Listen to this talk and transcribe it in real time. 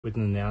with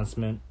an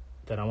announcement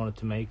that I wanted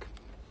to make.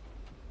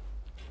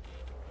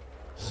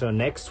 So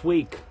next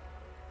week,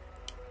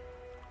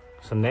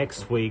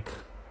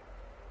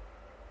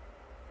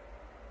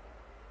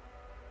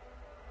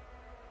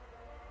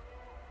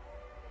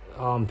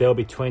 there'll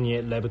be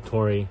 28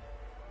 laboratory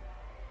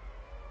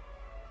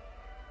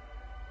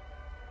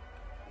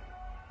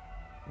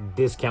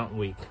discount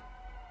week.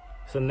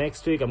 So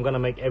next week I'm gonna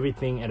make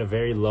everything at a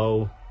very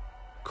low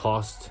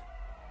cost.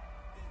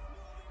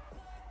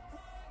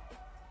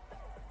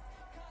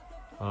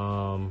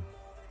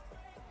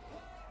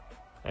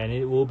 And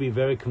it will be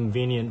very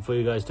convenient for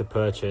you guys to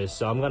purchase.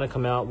 So I'm gonna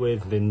come out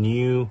with the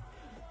new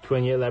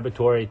 28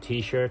 laboratory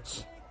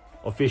t-shirts,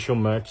 official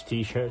merch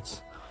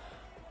t-shirts.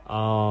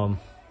 I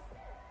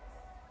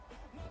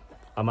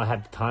might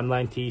have the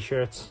timeline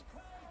t-shirts.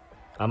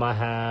 I might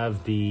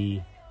have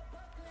the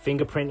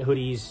fingerprint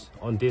hoodies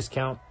on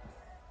discount.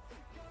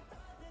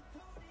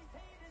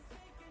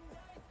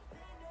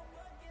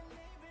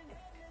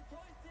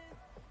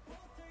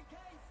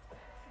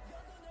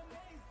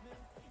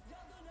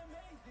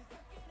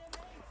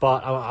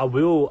 But I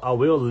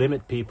will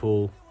limit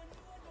people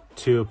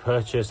to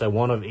purchase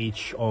one of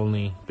each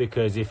only,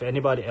 because if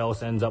anybody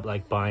else ends up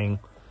like buying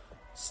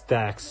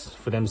stacks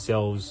for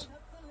themselves,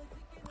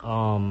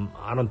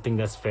 I don't think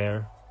that's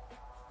fair.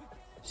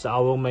 So I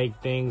will make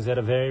things at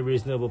a very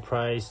reasonable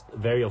price,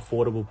 very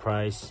affordable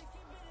price.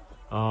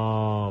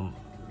 So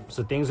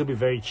things will be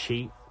very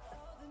cheap.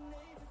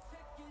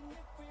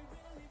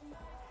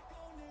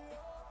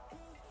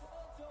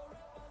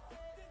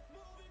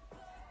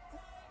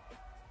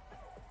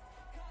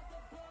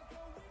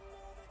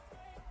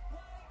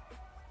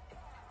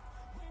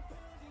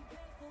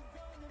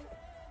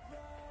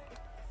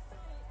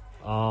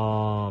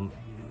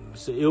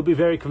 So it'll be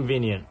very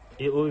convenient.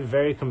 It will be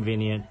very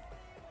convenient.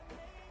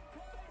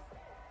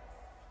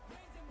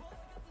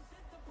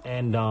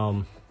 And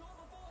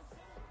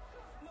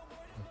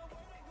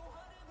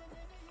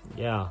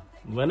yeah,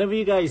 whenever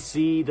you guys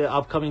see the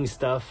upcoming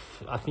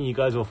stuff, I think you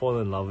guys will fall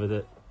in love with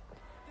it.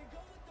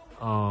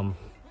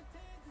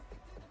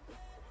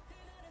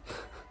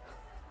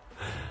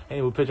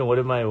 아니 무표정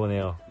오랜만에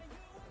보네요.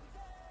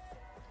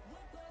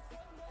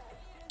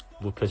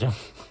 무표정.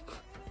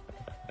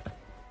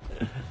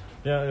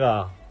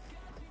 야가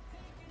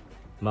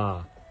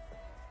마.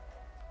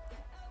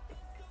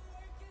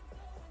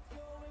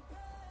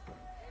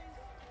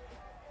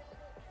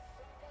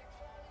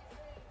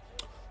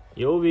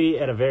 You'll be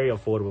at a very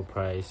affordable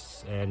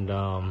price, and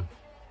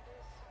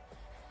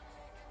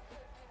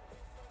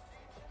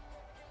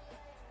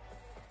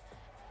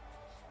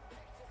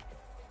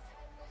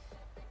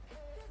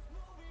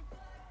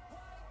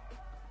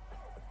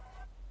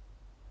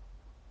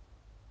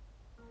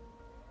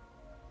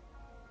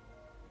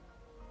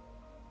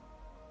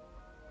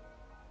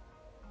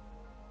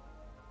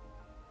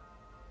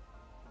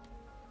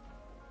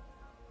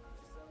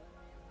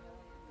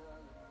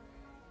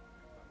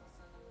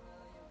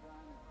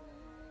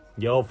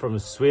yo from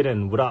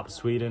Sweden, what up,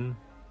 Sweden?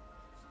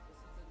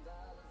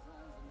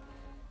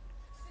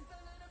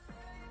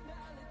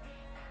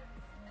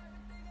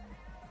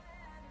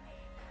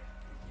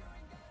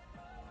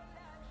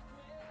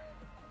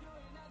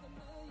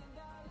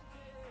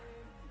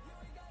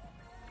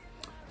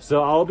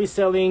 So I'll be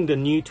selling the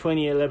new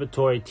 28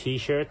 laboratory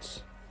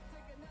t-shirts,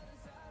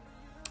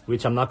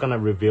 which I'm not gonna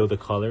reveal the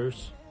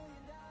colors.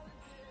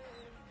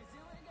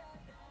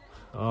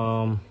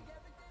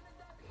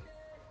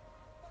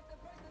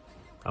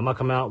 I'm gonna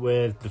come out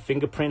with the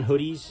fingerprint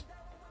hoodies,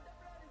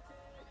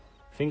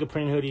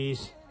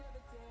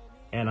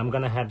 and I'm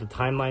gonna have the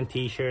timeline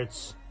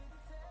t-shirts.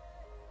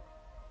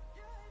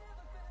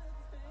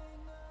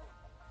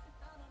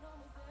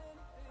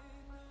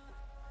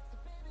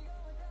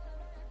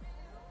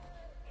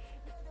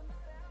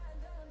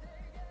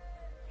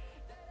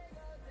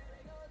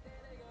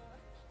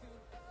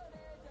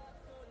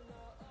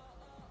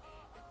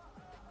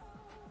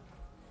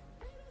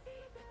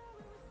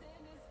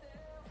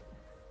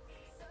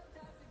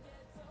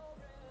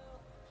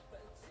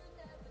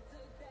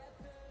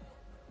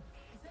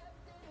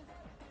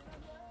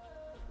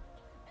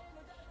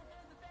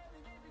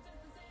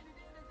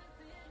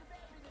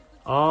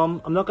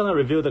 I'm not gonna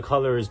reveal the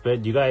colors,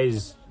 but you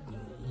guys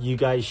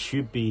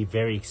should be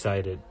very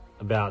excited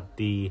about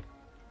the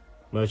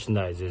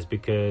merchandises,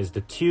 because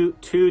the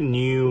two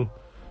new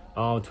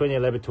 28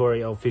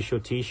 laboratory official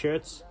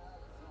t-shirts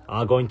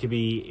are going to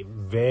be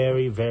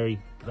very, very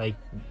like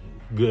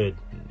good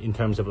in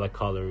terms of like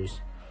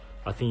colors.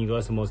 I think you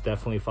guys will most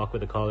definitely fuck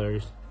with the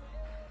colors.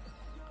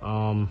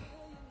 I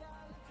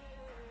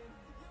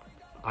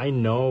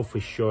know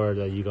for sure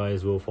that you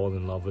guys will fall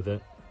in love with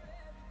it.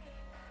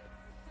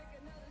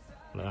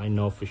 I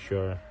know for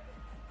sure.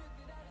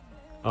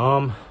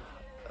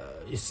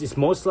 It's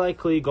most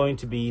likely going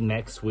to be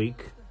next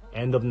week,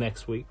 end of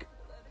next week.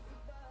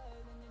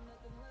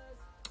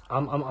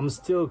 I'm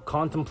still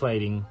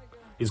contemplating.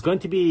 It's going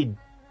to be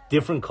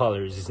different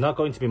colors. It's not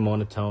going to be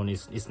monotone.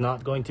 It's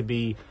not going to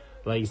be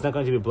Like, it's not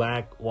going to be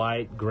black,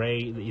 white, gray.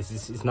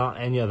 It's not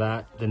any of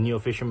that. The new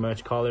official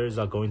merch colors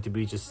are going to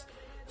be just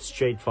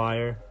straight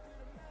fire.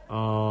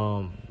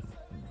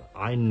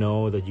 I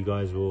know that you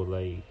guys will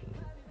like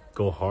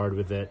go hard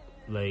with it.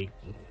 Like,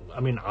 I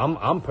mean,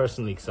 I'm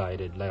personally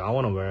excited. Like, I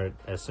want to wear it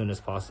as soon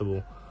as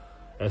possible,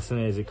 as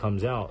soon as it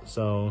comes out.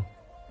 So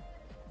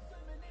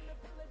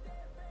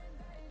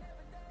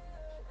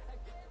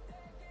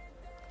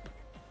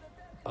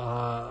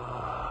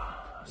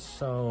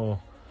so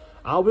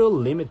I will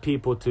limit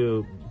people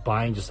to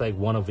buying just like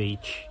one of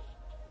each,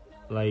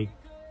 like,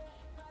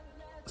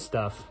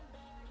 stuff.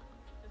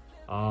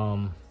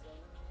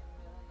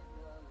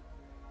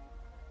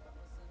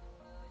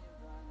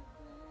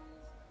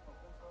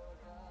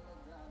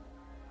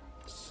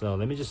 So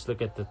let me just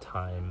look at the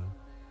time.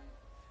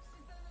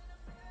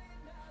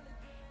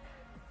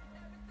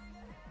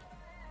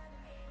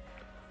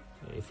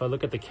 If I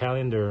look at the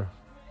calendar,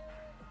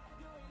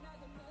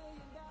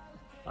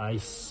 I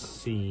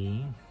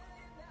see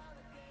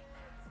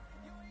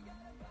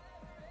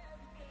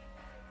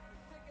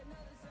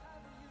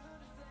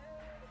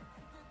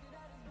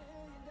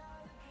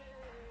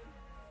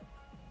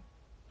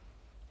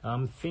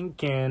I'm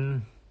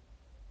thinking,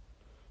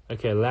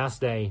 okay,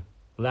 last day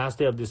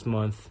of this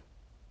month,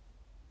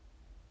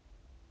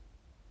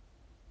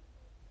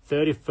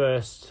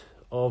 31st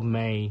of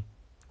May,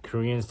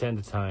 Korean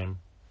Standard Time,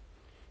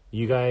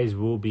 you guys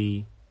will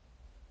be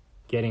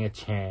getting a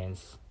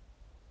chance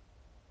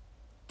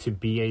to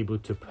be able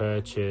to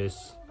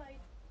purchase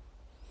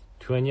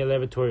 20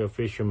 Laboratory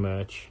official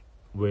merch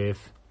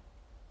with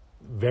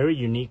very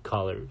unique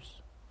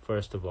colors,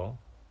 first of all.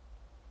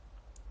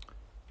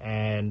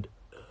 And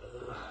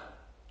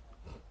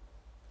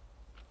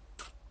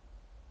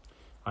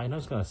I know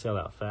it's gonna sell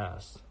out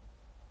fast.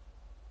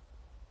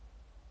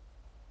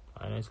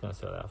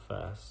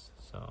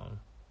 So,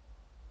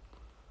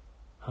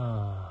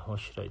 what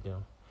should I do?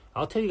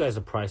 I'll tell you guys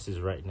the prices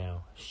right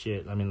now.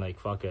 Shit, I mean, like,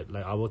 fuck it.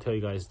 Like, I will tell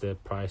you guys the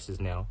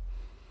prices now.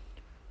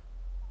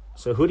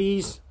 So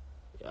hoodies,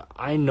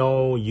 I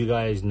know you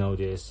guys know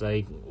this.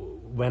 Like,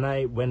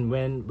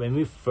 when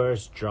we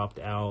first dropped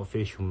our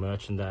official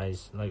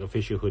merchandise, like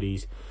official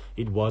hoodies,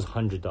 it was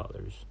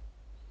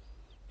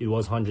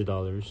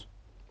 $100.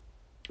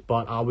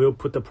 But I will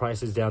put the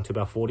prices down to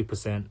about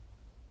 40%.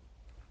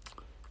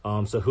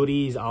 So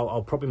hoodies,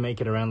 I'll probably make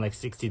it around like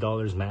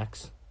 $60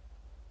 max.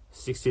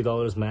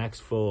 $60 max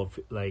for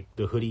like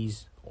the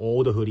hoodies,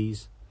 all the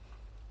hoodies.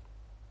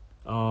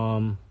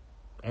 And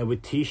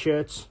with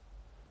t-shirts,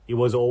 it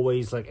was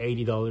always like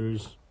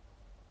 $80.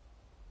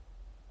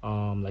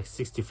 Like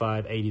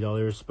 $65,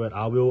 $80. But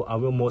I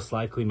will most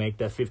likely make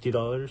that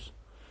 $50.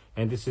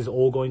 And this is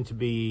all going to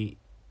be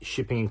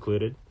shipping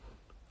included.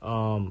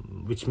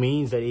 Which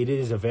means that it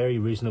is a very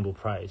reasonable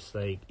price.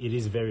 Like, it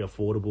is very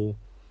affordable.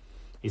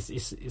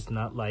 It's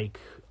not like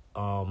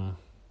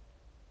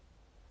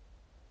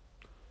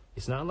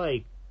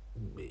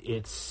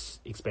it's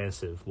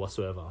expensive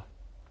whatsoever.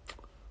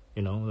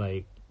 You know,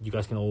 like, you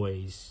guys can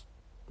always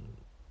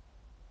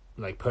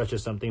like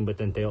purchase something, but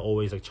then they'll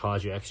always like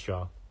charge you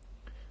extra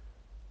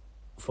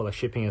for like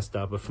shipping and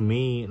stuff. But for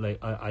me,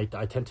 like,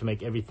 I tend to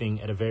make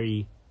everything at a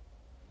very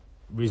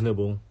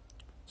reasonable,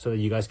 so that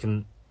you guys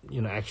can,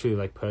 you know, actually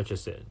like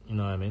purchase it. You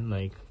know what I mean?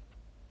 Like,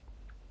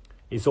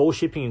 it's all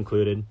shipping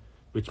included,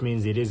 which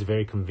means it is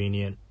very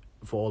convenient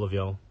for all of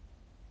y'all.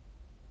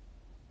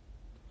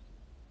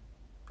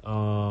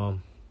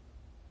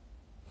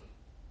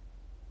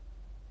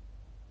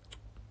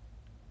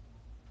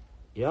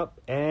 Yep,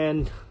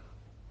 and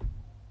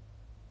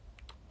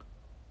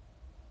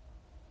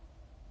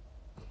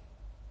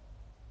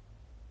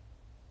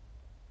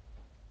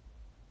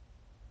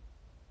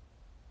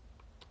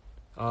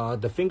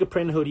the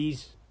fingerprint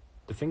hoodies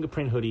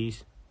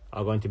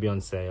are going to be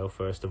on sale,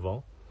 first of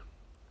all.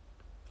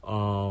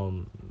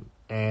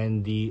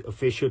 And the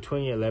official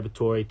 20th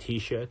Laboratory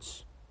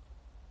t-shirts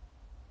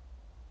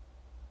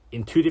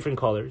in 2 different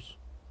colors.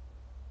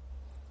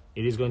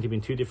 It is going to be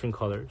in 2 different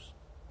colors.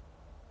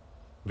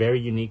 Very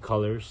unique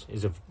colors.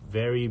 It's a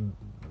very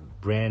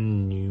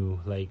brand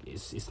new, like,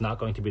 it's not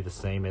going to be the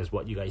same as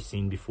what you guys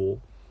seen before.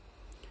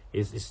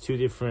 It's 2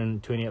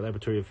 different 20th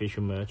Laboratory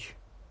official merch.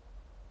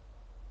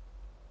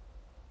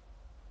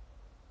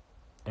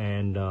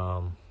 And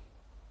the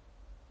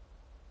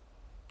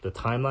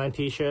timeline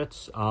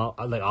t-shirts,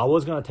 I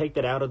was gonna take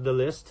that out of the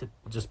list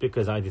just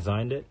because I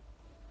designed it,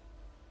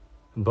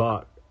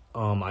 but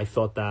I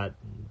thought that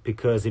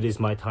because it is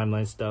my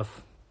timeline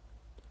stuff,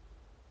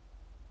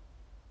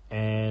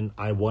 and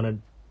I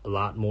wanted a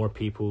lot more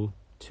people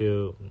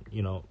to,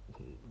 you know,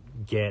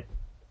 get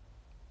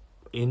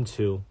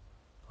into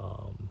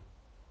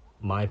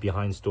my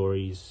behind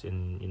stories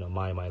and, you know,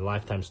 my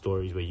lifetime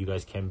stories, where you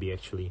guys can be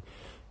actually,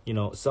 you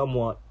know,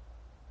 somewhat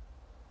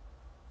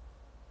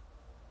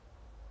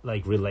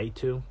like relate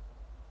to.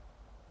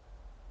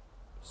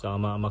 So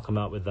I'm gonna come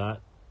out with that.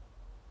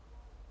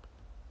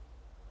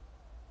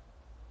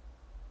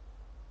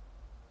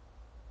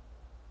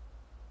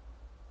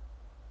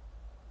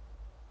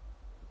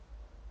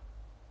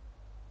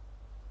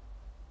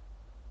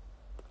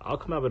 I'll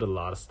come out with a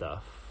lot of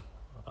stuff,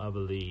 I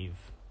believe.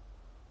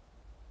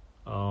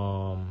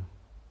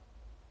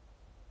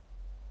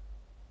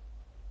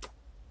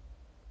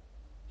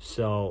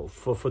 So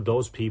for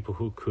those people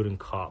who couldn't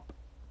cop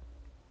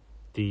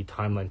the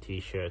timeline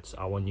t-shirts,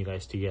 I want you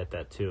guys to get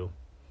that too.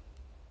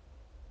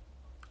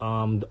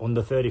 On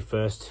the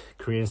 31st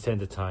Korean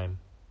Standard Time.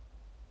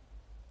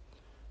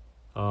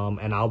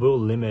 And I will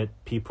limit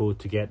people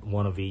to get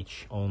one of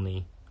each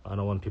only. I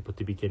don't want people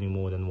to be getting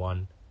more than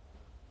one.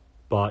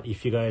 But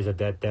if you guys are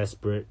that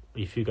desperate,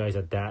 if you guys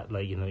are that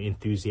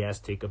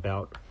enthusiastic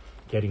about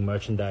getting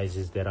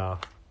merchandises that are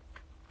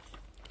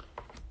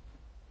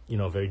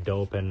very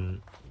dope,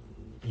 and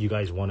you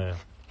guys want to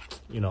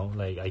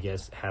I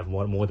guess have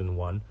more than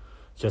one,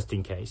 just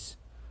in case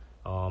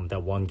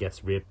that one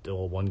gets ripped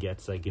or one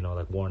gets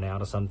worn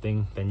out or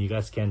something, then you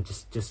guys can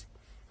just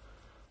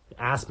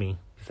ask me.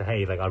 Say,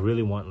 hey, I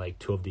really want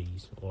 2 of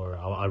these, or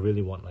I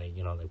really want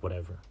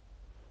whatever.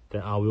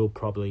 Then I will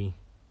probably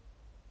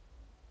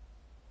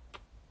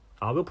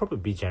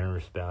be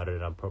generous about it,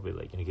 and I'll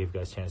probably give you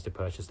guys a chance to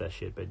purchase that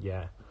shit. But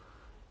yeah,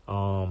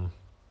 so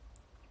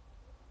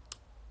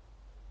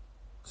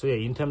yeah,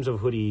 in terms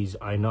of hoodies,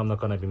 I know I'm not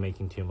gonna be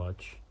making too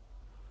much.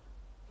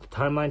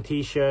 Timeline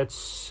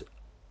t-shirts,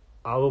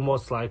 I will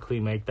most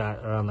likely make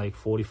that around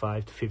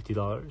 $45 to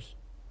 $50.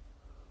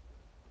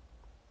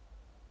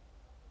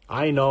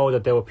 I know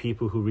that there were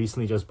people who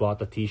recently just bought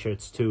the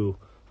t-shirts too.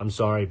 I'm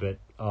sorry, but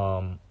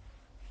I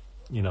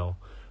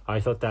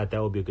thought that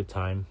would be a good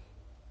time.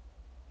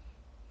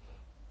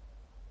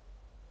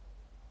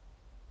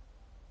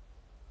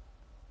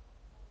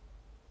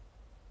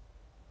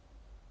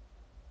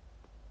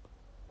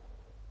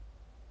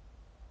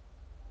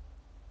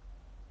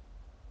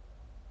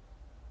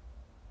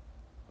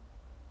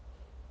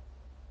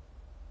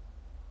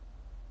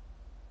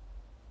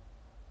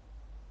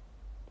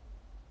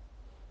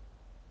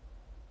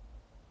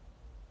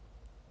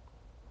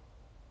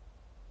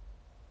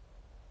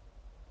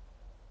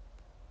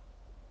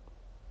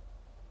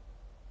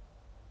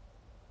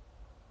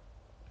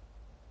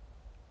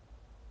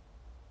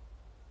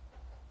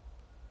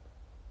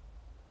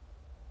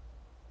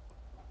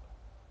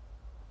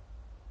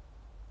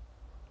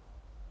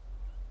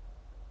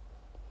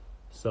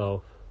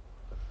 So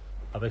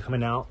I'll be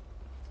coming out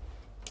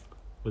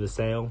with a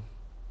sale.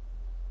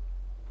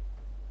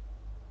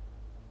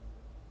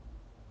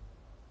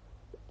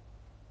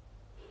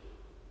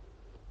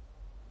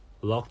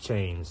 Lock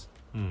chains.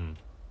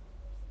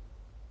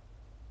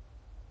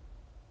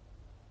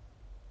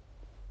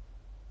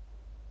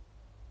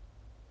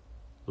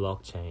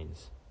 Lock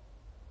chains.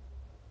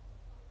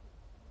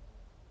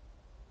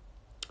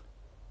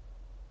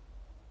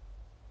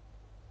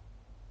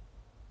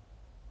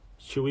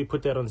 Should we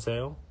put that on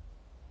sale?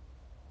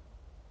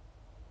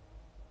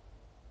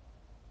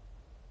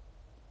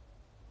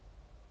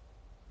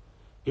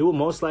 It will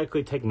most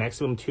likely take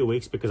maximum 2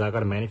 weeks because I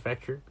got to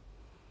manufacture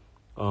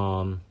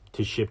to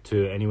ship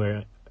to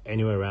anywhere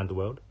around the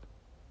world.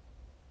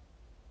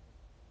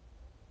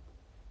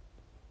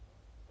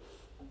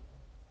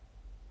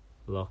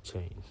 Lock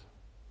chains.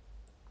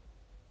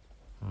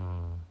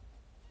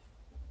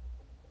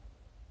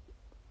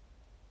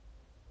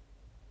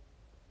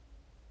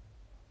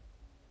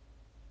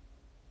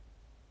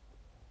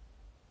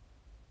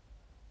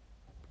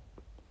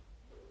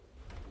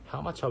 How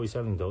much are we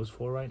selling those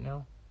for right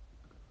now?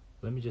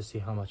 Let me just see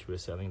how much we're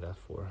selling that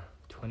for.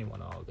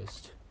 21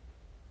 August.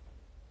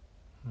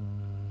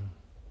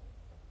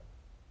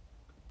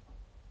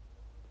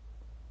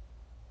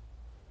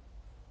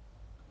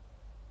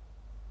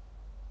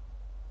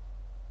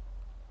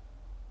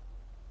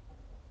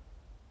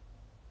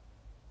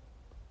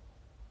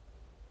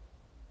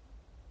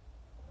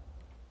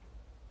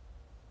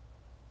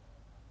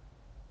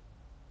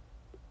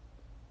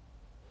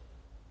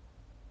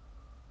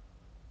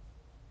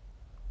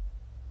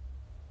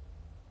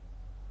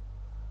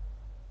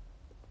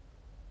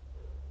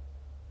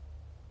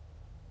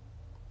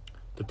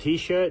 The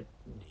t-shirt,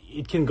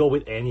 it can go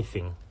with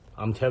anything.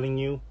 I'm telling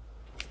you.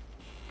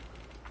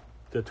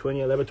 The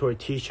 20 Laboratory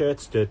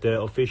t-shirts, the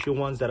official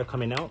ones that are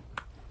coming out,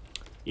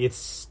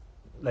 it's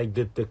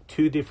the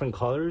 2 different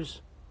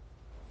colors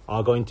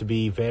are going to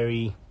be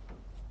very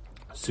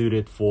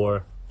suited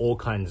for all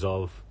kinds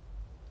of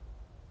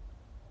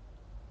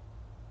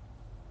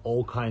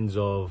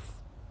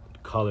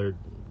colored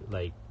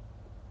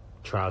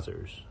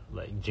trousers,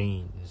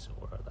 jeans,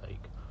 or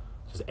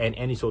just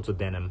any sorts of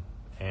denim.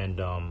 And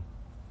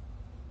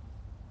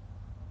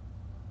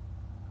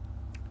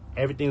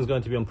everything's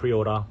going to be on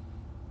pre-order.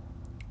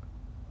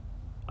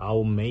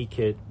 I'll make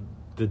it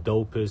the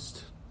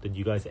dopest that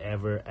you guys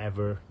have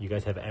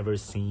ever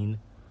seen.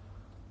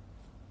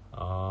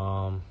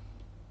 20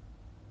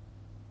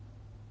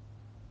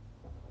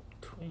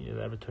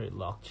 Laboratory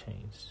lock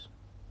chains.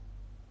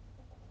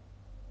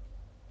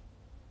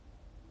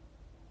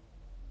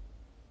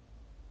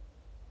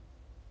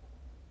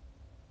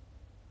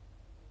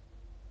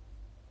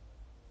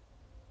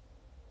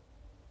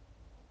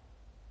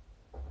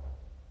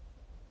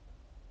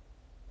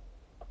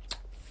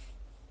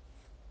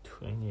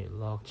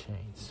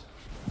 blockchains.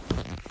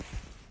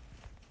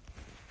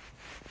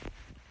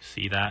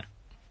 See that?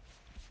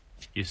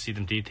 You see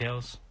the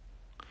details?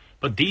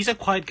 But these are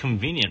quite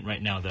convenient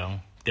right now, though.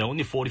 They're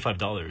only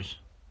 $45.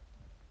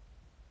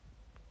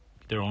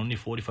 They're only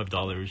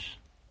 $45.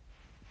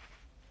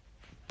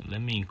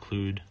 Let me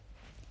include.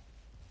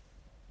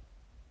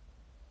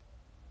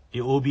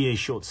 It will be a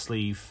short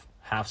sleeve,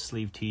 half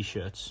sleeve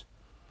t-shirts.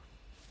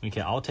 Okay,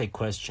 I'll take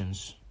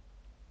questions.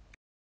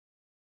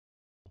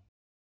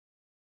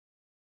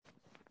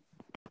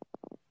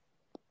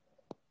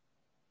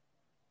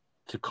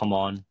 To come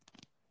on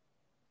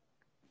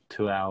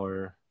to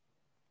our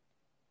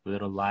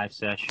little live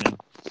session.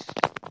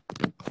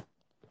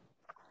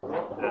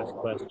 Ask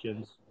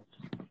questions.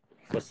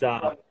 What's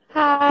up?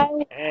 Hi,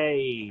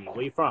 Hey,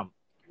 where you from?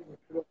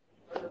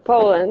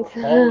 Poland.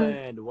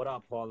 Poland. What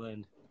up,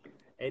 Poland?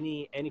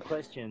 Any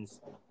questions?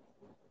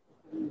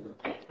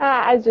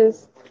 I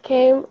just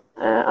came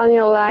on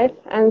your live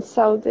and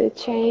saw the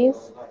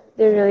chains.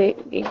 They're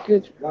really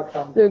good,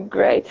 look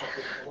great.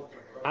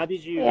 How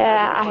did you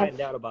Yeah, I have.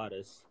 find out about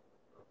us?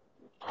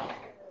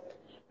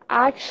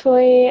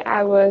 Actually,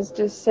 I was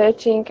just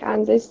searching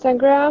on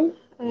Instagram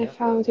and I Yeah.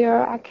 found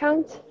your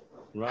account.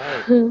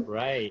 Right.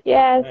 Right.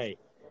 Yes, Right.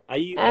 Are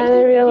and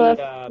I you really a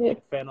love it.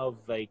 big fan of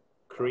like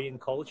Korean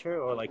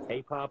culture or like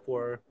K-pop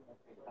or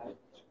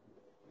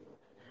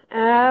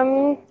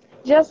Um,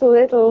 just a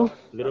little,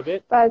 a little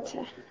bit? but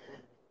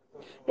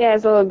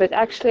yes, a little bit.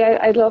 Actually,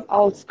 I love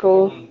old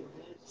school,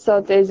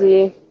 so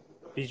Daisy.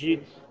 Did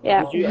you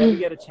Yeah. did you ever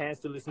get a chance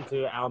to listen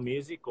to our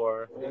music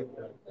or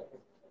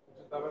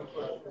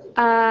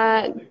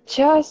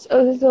Just a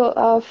little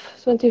of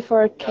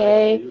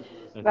 24K,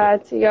 okay.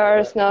 but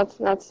yours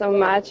not so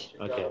much.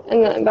 Okay.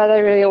 And but I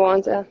really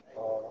want to.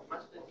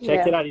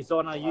 Check Yeah. it out. It's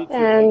on our YouTube. Make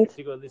And sure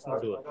to go listen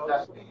to it.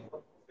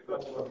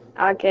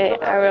 okay,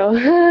 I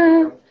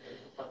will.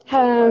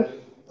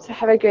 So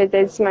have a great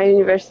day. It's my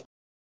university.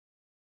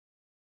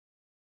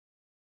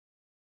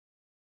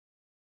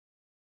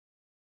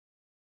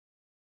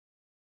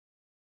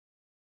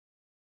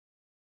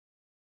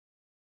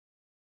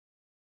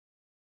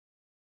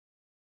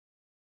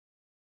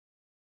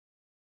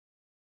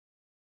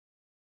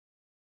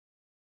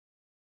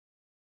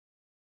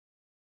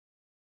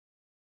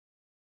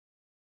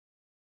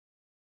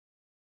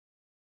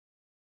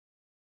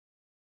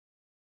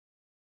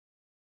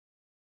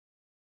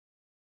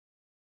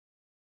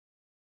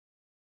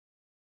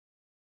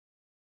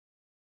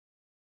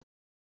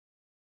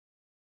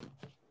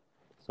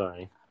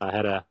 Sorry. I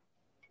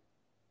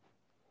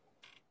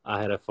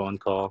had a phone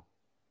call.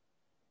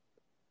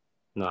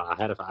 No, I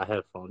had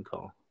a phone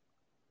call.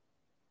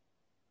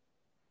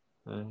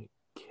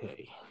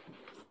 Okay.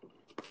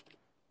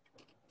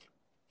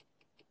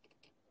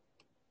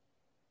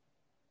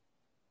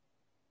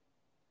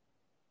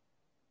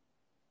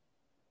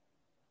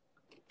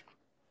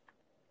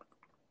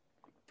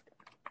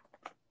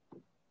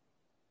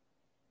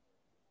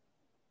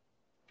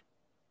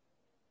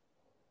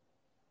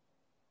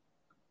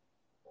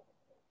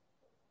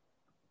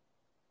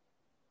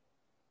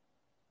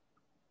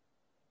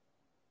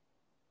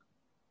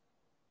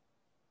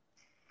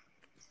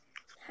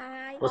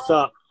 Hi, What's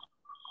up?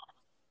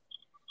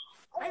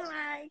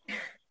 hi.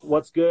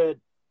 What's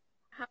good?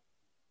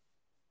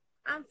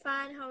 I'm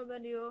fine. How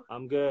about you?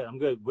 I'm good. I'm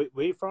good.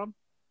 Where you from?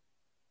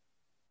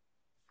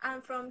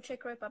 I'm from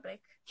Czech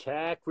Republic,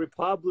 Czech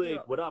Republic.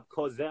 Europe. What up,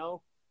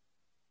 Kozel?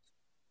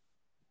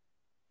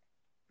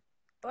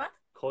 What?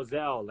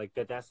 Kozel. Like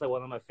that. That's like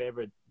one of my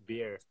favorite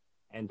beer,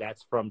 and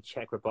that's from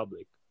Czech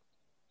Republic.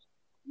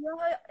 No,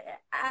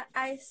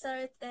 I saw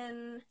it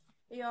in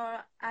your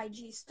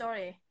IG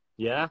story.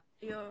 Yeah.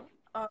 You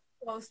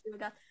post you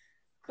got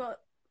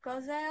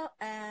Kozel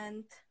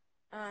and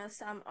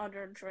some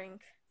other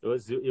drink. It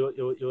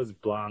was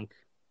Blanc.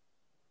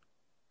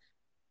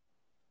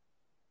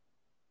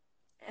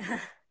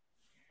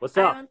 What's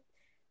I up? want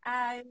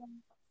I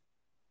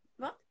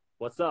what?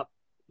 What's up?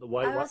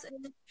 Why? I What? was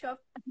in the shop.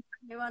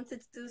 I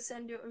wanted to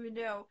send you a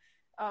video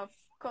of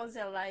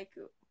Kozel, like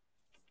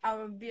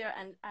our beer,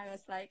 and I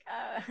was like,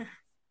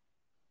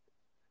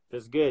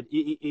 That's good.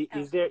 oh,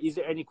 Is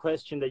there any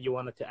question that you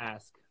wanted to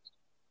ask?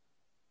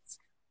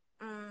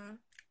 um,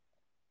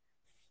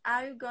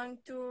 are you going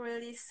to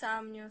release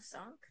some new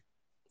song?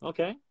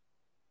 Okay.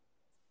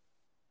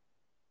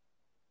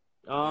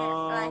 Yes,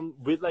 like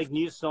With like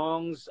new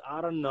songs,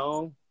 I don't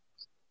know.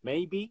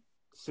 Maybe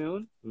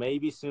soon.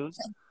 Maybe soon.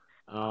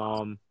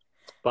 Um,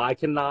 but I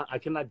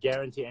cannot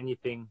guarantee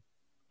anything.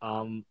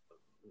 Um,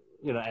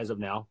 as of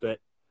now. But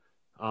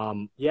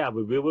yeah,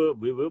 we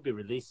will be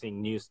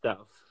releasing new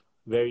stuff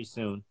very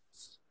soon.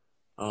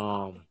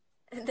 Um,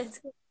 that's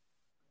good.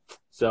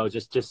 so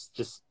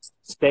just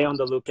stay on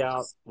the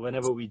lookout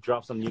whenever we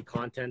drop some new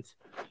content.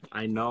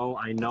 I know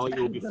it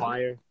will be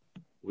fire.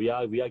 We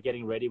are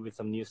getting ready with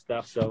some new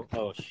stuff. So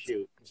oh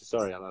shoot,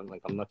 sorry, I'm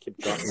not keep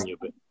dropping you,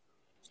 but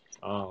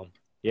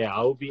yeah,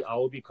 I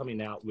will be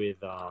coming out with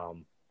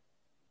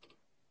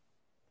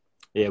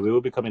yeah, we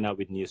will be coming out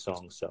with new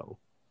songs. So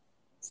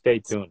stay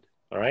tuned.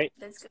 All right.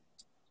 That's good.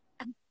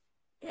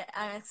 Yeah,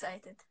 I'm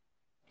excited.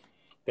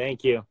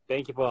 Thank you.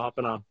 Thank you for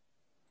hopping on.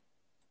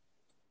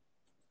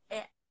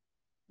 Yeah.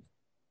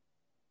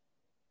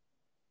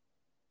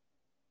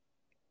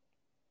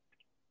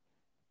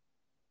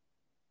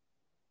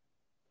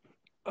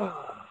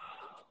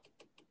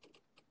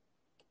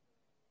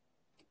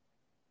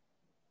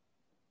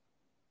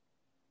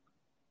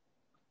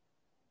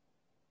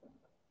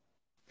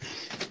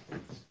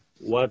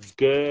 What's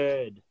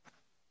good?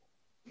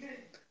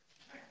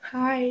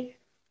 Hi.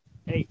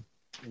 Hey,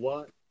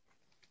 what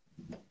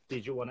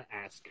did you want to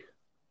ask?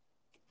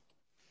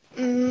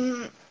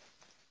 Mm,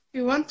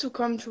 you want to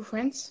come to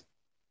France?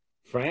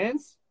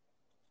 France?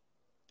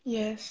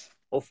 Yes.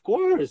 Of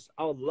course.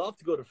 I would love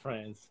to go to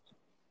France.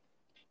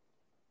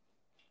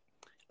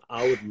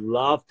 I would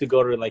love to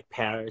go to like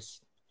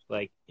Paris,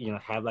 like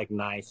have like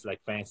nice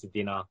like fancy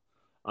dinner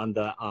on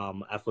the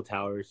Eiffel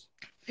Towers.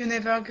 You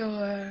never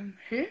go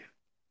here?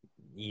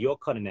 You're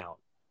cutting out.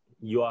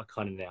 You are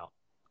cutting out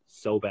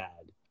so bad.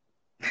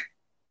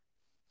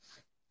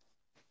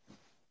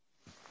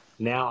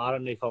 Now I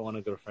don't know if I want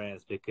to go to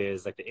France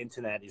because like the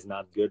internet is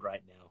not good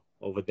right now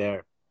over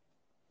there.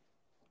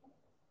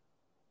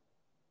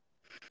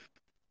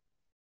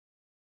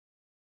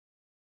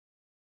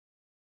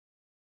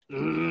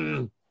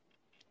 Mm.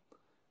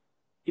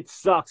 It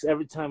sucks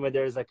every time when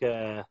there's like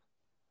a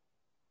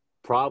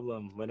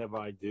problem whenever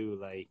I do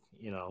like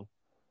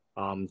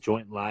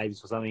joint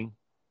lives or something.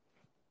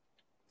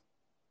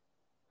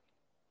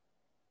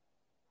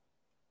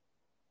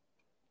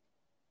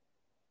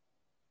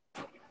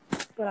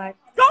 But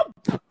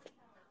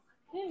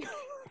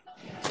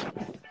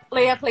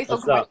Leah, please don't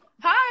What's come out. up?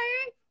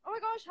 Hi! Oh my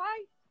gosh,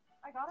 hi!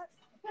 I got it.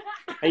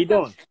 How you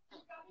doing?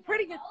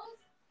 Pretty good.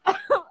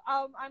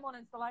 I'm on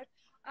Insta Live.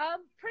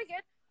 Pretty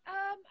good.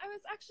 I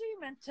was actually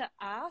meant to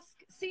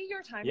ask, see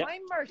your Yep.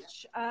 timeline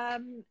merch.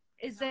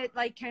 Is it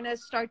like kind of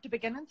start to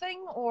beginning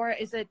thing, or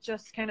is it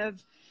just kind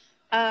of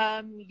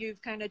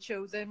you've kind of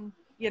chosen,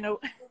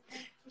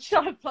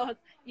 shut up, plus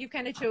you've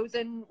kind of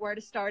chosen where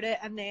to start it,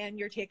 and then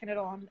you're taking it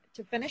on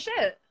to finish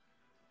it?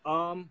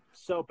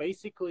 So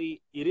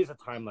basically it is a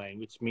timeline,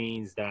 which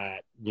means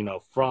that,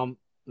 from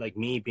like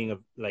me being a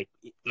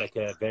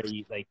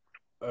very like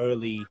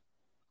early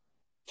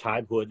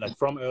childhood, like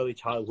from early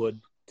childhood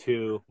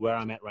to where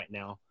I'm at right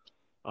now.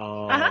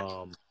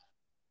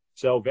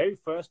 So very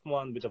first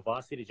one with the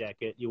varsity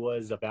jacket, it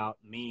was about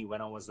me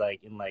when I was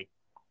like in like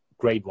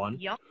grade 1.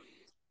 Yep.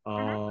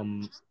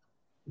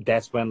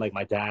 That's when like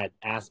my dad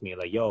asked me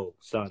like, yo,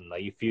 son,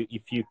 like if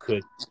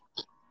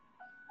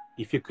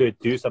you could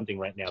do something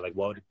right now, like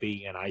what would it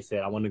be? And I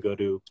said, I want to go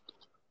to,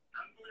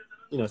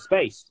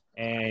 space.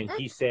 And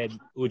he said,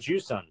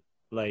 Uju son,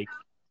 like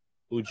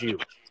Uju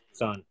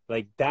son,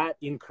 like that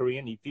in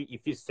Korean.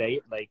 If you say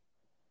it like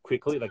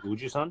quickly, like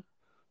Uju son,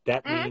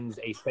 that means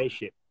a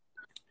spaceship.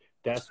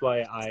 That's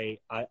why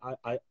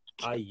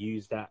I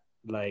use that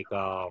like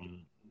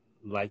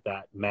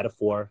that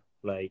metaphor,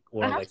 like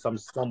or like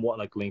somewhat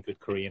like linked with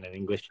Korean and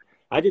English.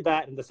 I did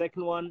that, and the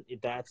second one,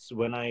 that's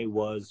when I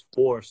was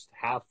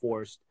half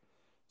forced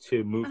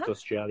to move to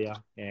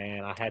Australia,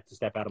 and I had to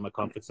step out of my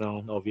comfort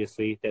zone.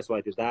 Obviously, that's why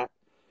I did that.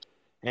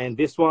 And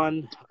this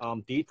one,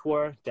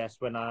 detour,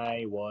 that's when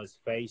I was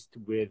faced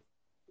with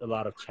a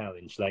lot of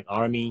challenge, like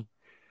army.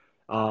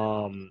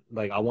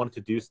 Like I wanted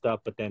to do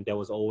stuff, but then there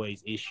was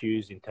always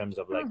issues in terms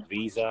of like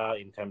visa,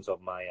 in terms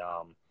of my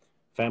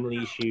family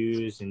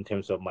issues, in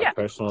terms of my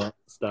personal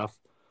stuff.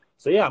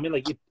 So yeah, I mean,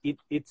 like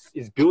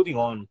it's building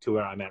on to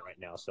where I'm at right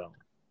now. So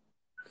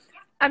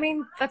I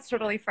mean, that's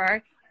totally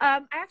fair.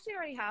 I actually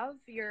already have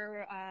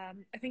your.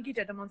 I think you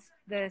did them on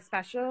the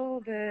special,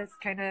 the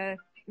kind of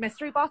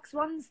mystery box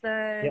ones,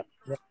 the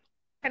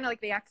kind of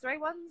like the X-ray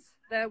ones,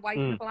 the white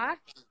and the black.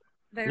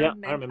 They're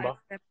I remember.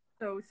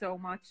 So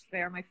much.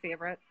 They're my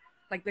favorite.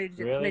 Like they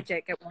Really?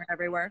 legit get worn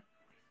everywhere.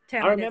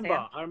 I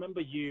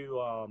remember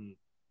you.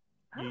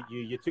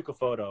 You took a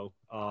photo.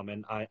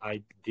 And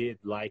I did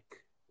like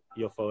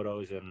your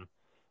photos, and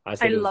I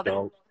said I it was love it.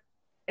 dope.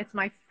 It's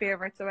my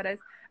favorite, so it is.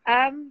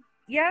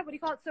 Yeah, what do you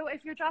call it? So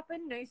if you're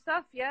dropping new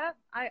stuff,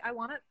 I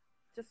want it.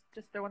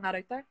 Just throwing that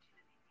out there.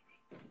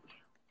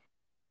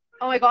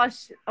 Oh my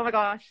gosh.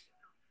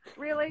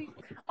 Really?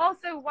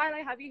 Also, while I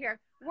have you here,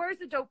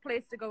 where's a dope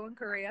place to go in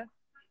Korea?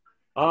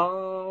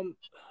 I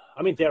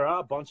mean, there are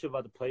a bunch of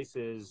other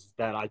places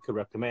that I could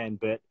recommend,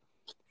 but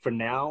for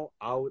now,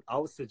 I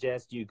would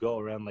suggest you go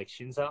around like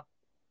Shinsa,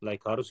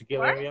 like Harusuki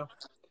area.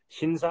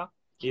 Shinsa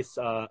is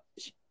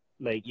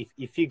like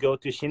if you go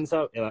to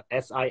Shinsa,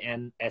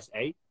 Sinsa,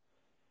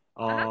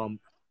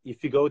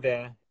 if you go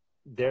there,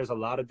 there's a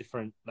lot of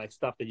different like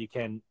stuff that you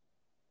can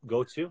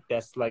go to.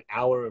 That's like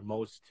our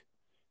most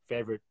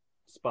favorite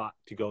spot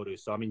to go to.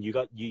 So I mean,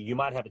 you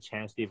might have a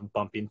chance to even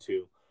bump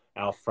into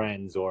our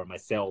friends or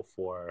myself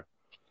or.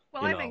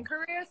 Well, I'm in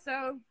Korea,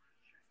 so.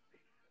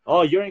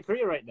 Oh, you're in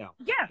Korea right now.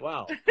 Yeah.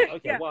 Wow.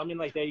 Okay. Yeah. Well, I mean,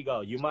 like there you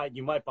go. You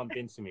might bump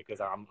into me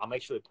because I'm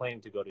actually planning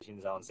to go to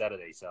Shinza on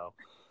Saturday. So.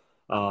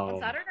 On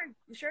Saturday,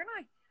 you sure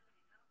now?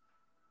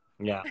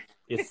 Yeah.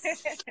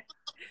 It's.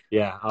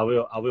 Yeah, I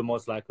will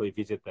most likely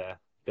visit there.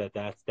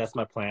 that's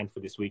my plan for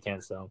this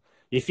weekend. So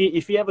if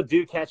you ever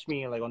do catch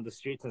me like on the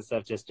streets and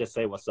stuff, just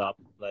say what's up.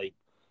 Like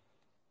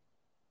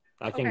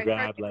I can Okay,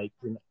 grab like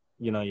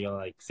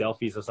like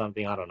selfies or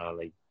something. I don't know,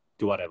 like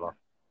do whatever.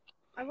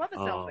 I love a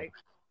Um, selfie.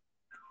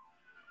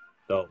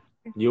 so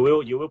you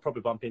will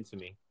probably bump into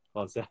me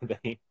on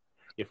Saturday,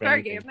 if Fair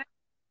anything. game.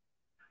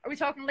 Are we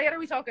talking late? Or are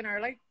we talking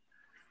early?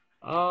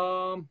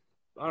 I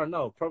don't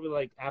know, probably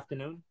like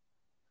afternoon,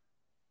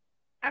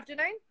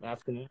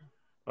 Afternoon?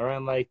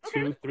 around like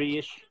Okay. 2,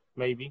 3-ish,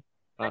 maybe.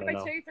 I Like don't by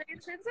know. 2, 3 in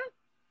Trinza?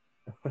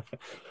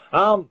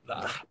 Um,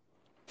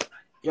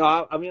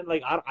 I mean,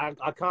 like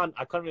I can't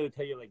really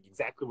tell you like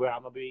exactly where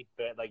I'm gonna be,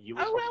 but like you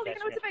will Oh probably well,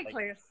 catch me. it's a big Like,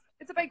 place.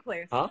 It's a big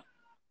place. huh?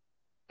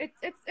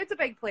 It's a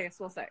big place,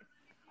 we'll say.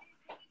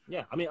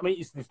 Yeah, I mean,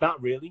 it's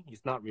not really,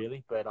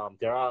 but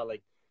there are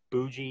like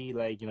bougie,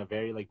 like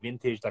very like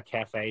vintage like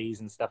cafes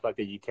and stuff like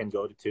that you can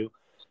go to too.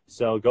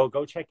 So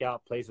go check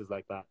out places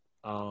like that.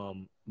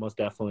 Most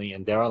definitely,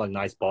 and there are like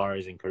nice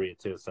bars in Korea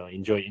too. So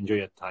enjoy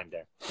your time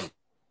there.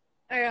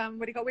 What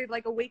do you call? We have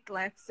like a week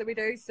left, so we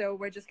do. So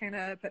we're just kind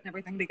of putting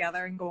everything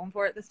together and going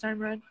for it this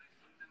time around.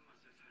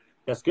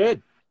 That's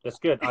good. That's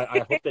good. I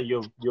hope that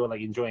you're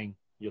like enjoying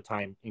your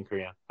time in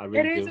Korea. I It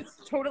really is. do. It's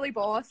totally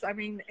boss. I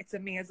mean, it's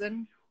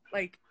amazing.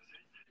 Like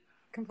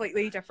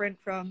completely different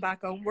from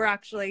back home. We're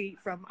actually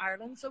from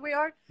Ireland, so we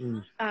are.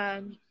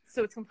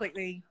 So it's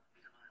completely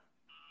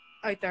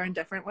out there and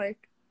different.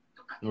 Like.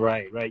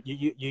 Right.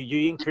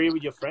 You in Korea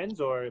with your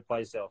friends or by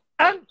yourself?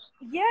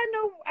 Yeah,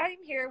 no, I'm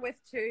here with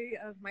 2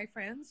 of my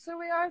friends, so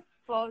we are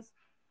close.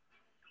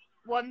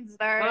 One's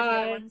there and the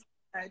other Hi. one's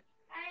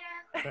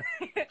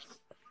outside.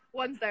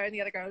 One's there and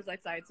the other girl's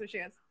outside, so she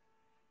is.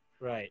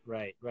 Right.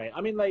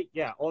 I mean, like,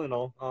 yeah, all in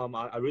all,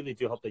 I really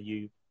do hope that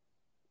you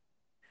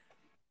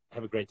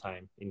have a great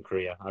time in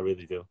Korea. I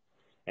really do.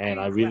 And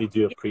I really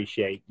do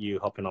appreciate you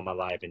hopping on my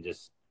live and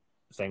just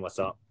saying what's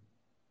up.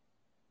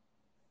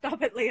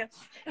 Stop it, Leah.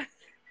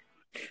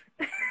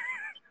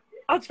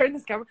 I'll turn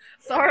this camera.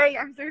 Sorry,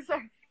 I'm so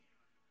sorry.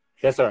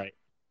 That's all right.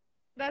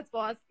 That's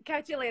boss.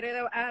 Catch you later,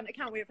 though, and I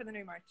can't wait for the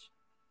new merch.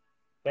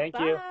 Thank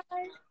Bye. you.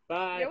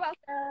 Bye. You're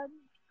welcome.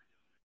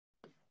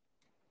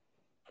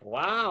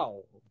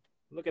 Wow.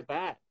 Look at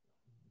that.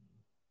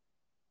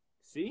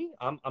 See?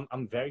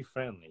 I'm very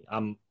friendly.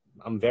 I'm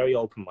very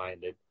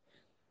open-minded.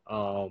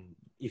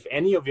 If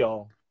any of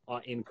y'all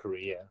are in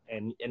Korea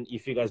and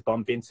if you guys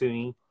bump into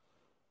me,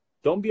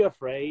 don't be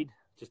afraid.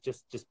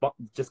 Just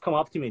come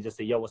up to me and just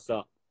say, "Yo, what's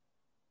up?"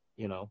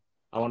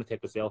 I want to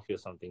take a selfie or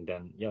something.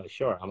 Then yeah,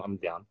 sure, I'm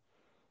down.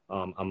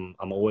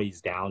 I'm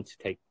always down to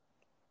take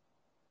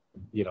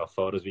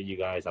photos with you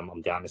guys.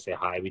 I'm down to say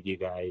hi with you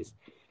guys,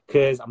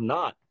 because I'm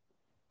not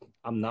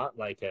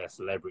like a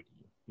celebrity.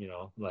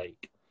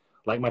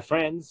 Like my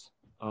friends.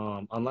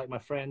 Unlike my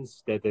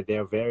friends,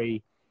 they're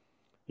very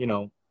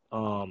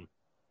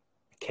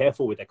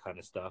careful with that kind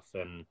of stuff,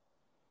 and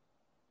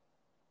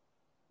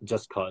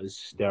just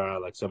cause there are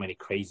like so many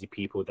crazy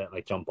people that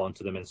like jump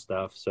onto them and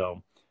stuff.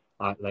 So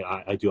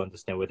I do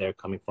understand where they're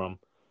coming from.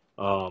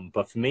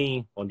 But for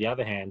me, on the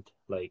other hand,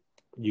 like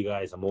you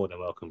guys are more than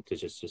welcome to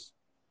just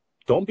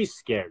don't be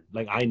scared.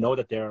 Like I know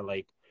that there are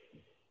like,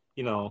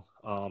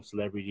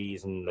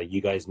 celebrities and like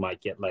you guys might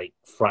get like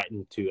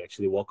frightened to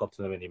actually walk up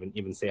to them and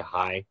even say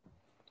hi.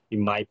 It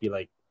might be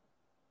like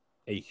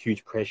a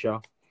huge pressure.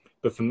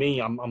 But for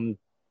me, I'm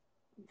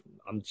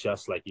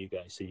just like you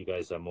guys, so you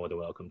guys are more than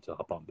welcome to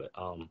hop on. But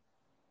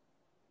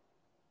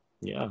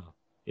yeah.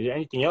 Is there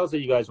anything else that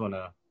you guys want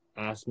to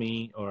ask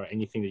me or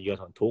anything that you guys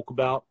want to talk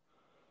about?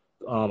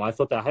 I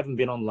thought that I haven't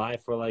been on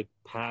live for like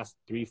past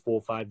 3,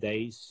 4, 5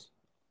 days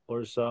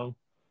or so.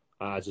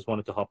 I just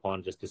wanted to hop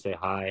on just to say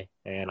hi,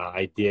 and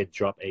I did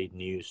drop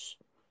an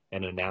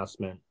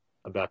announcement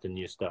about the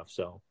new stuff.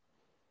 So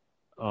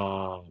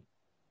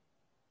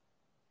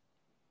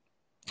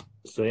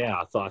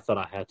yeah, I thought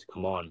I had to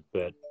come on,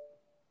 but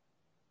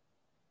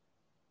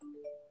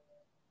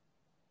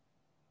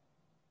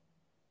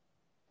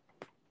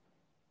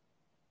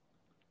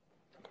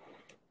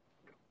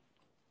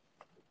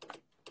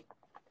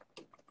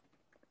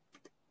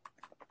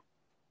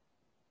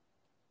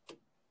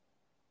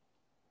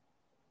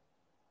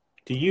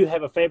do you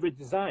have a favorite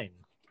design?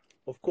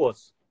 Of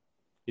course.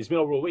 It's been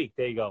over a week.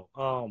 There you go.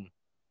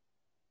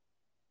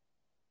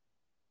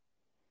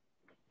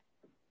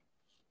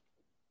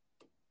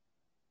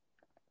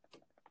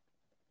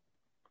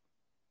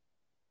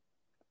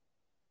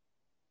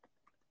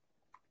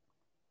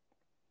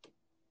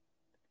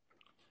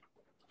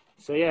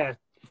 So yeah,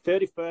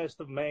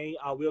 31st of May,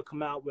 I will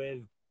come out with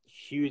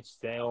huge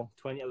sale,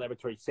 20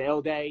 Laboratory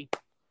Sale Day.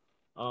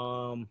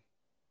 I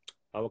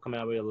will come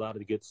out with a lot of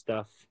the good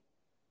stuff.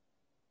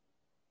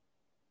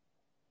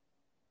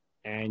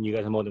 And you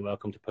guys are more than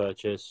welcome to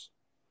purchase.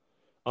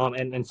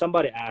 And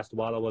somebody asked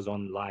while I was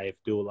on live,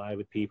 do a live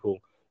with people.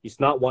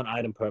 It's not one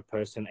item per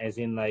person, as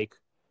in like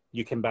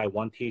you can buy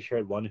one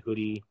t-shirt, one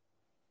hoodie,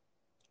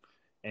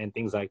 and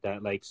things like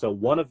that. Like, so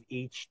one of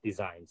each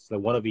design. So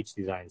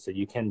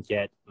you can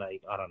get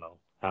like, I don't know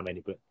how many,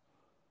 but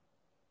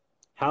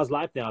how's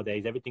life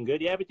nowadays? Everything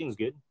good? Yeah, everything's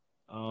good.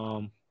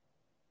 Bro,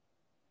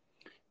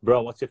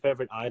 what's your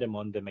favorite item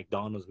on the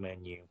McDonald's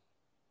menu?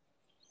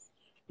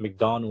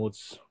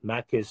 McDonald's,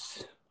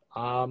 Macca's.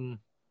 I'll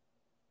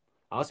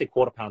say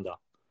quarter pounder.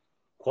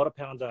 Quarter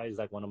pounder is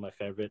like one of my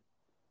favorite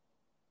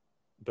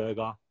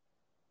burger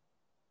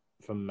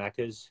from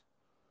Macca's.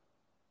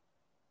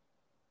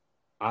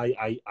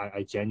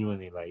 I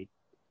genuinely like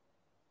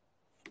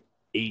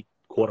eat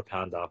quarter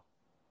pounder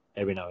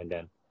every now and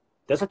then.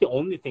 That's like the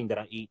only thing that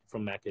I eat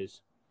from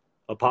Macca's,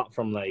 apart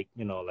from like,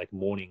 you know, like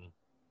morning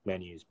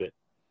menus. But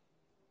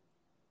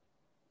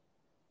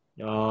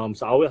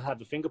so I will have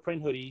the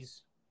fingerprint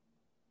hoodies.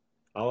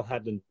 I'll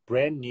have the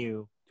brand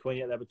new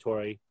 28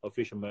 Laboratory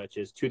official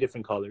merches, 2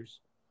 different colors,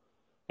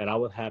 and I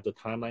will have the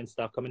timeline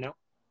stuff coming out.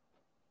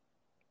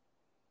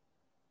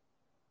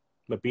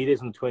 But be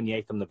this on the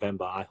 28th of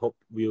November. I hope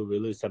we'll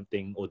release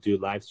something or do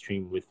live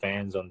stream with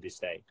fans on this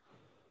day.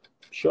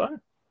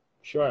 Sure.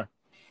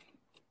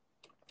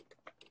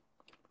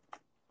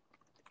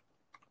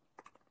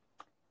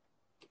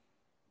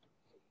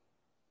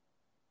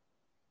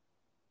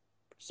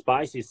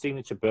 Spicy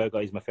signature burger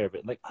is my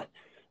favorite. Like,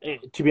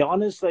 to be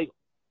honest, like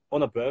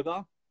on a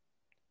burger,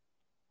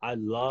 I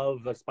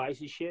love the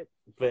spicy shit,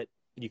 but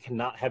you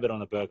cannot have it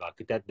on a burger.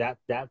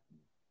 That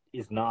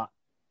is not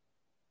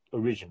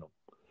original.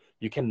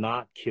 You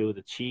cannot kill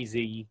the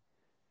cheesy,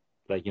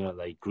 like, you know,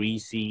 like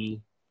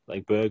greasy,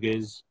 like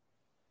burgers.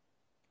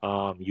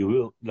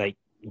 You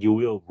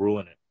will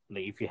ruin it,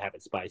 like if you have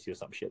it spicy or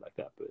some shit like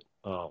that. But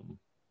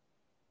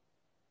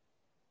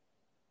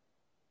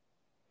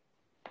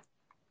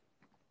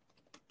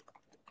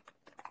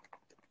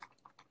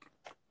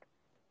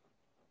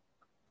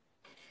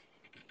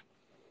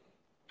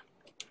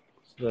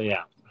so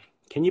yeah.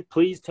 Can you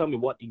please tell me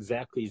what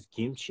exactly is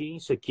kimchi?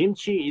 So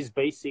kimchi is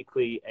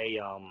basically a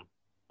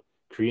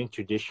Korean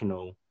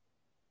traditional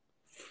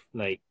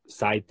like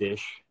side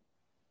dish,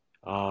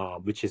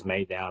 which is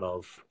made out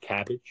of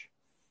cabbage.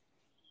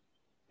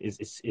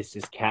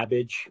 It's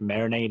cabbage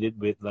marinated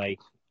with like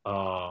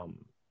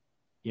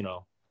you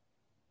know,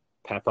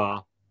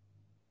 pepper,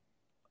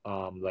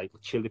 like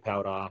chili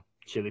powder,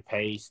 chili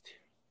paste,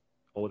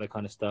 all that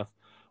kind of stuff.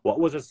 What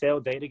was the sale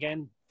date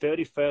again?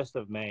 31st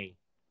of May.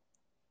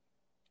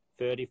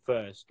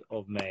 31st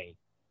of May.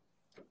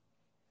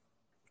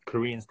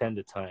 Korean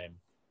Standard Time.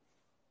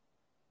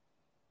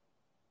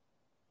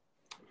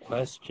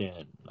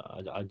 Question.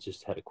 I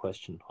just had a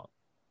question.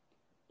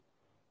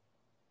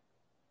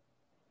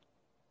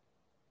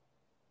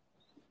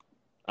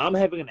 I'm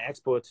having an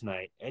expo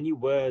tonight. Any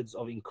words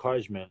of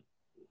encouragement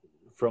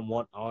from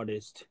one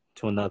artist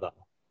to another?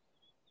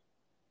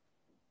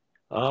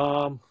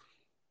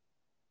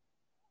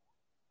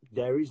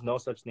 There is no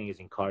such thing as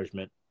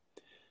encouragement,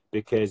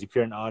 because if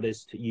you're an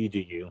artist, you do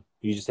you.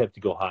 You just have to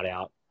go hard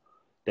out.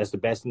 That's the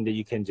best thing that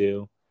you can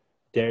do.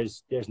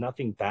 There's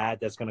nothing bad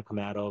that's gonna come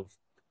out of,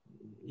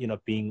 you know,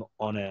 being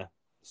on a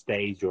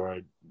stage or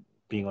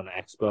being on an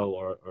expo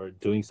or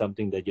doing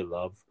something that you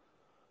love.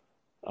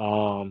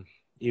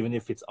 Even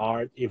if it's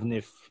art, even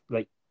if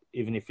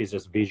it's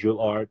just visual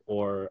art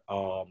or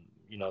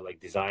you know, like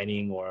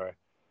designing or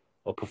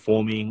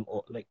performing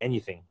or like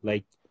anything,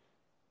 like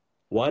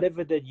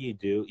whatever that you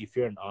do, if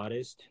you're an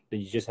artist, then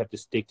you just have to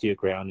stick to your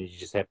ground and you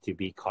just have to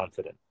be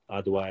confident.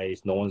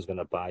 Otherwise, no one's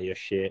gonna buy your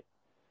shit.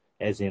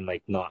 As in,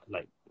 like, not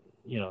like,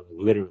 you know,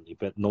 literally,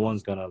 but no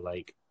one's gonna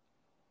like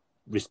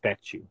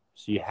respect you.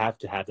 So you have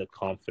to have that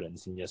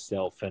confidence in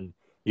yourself, and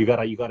you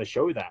gotta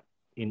show that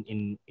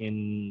in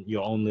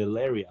your own little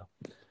area.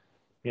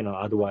 You know,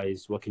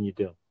 otherwise, what can you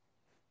do?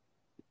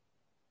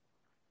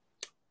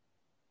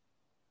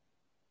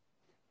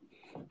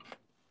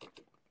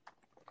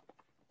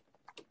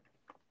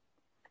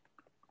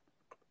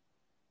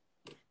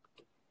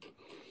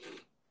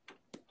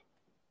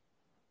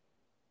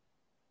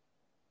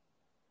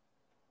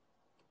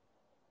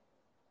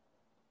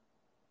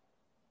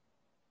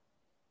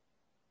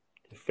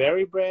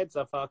 Fairy breads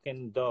are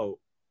fucking dope.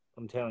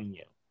 I'm telling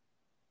you.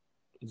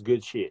 It's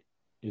good shit.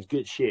 It's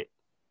good shit.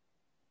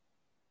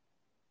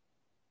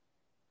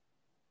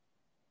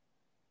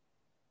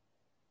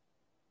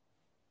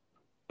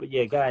 But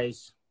yeah,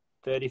 guys,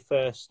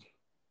 31st.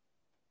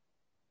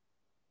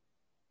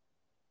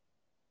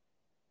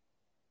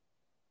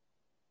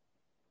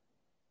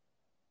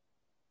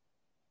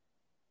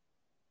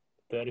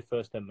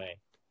 31st of May.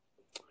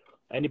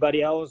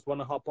 Anybody else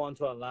want to hop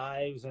onto our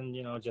lives and,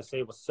 you know, just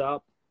say what's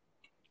up?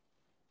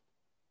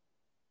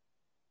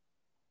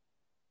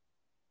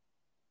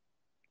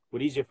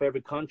 What is your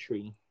favorite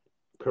country?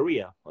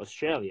 Korea,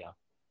 Australia,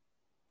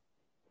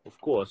 of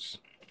course.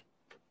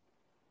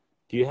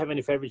 Do you have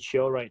any favorite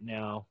show right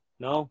now?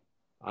 No,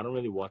 I don't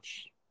really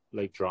watch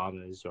like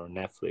dramas or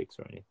Netflix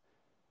or anything.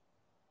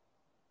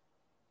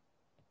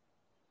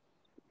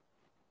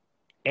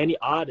 Any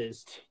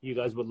artist you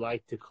guys would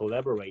like to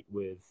collaborate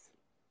with?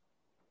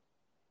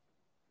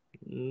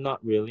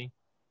 Not really.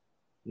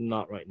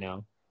 Not right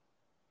now.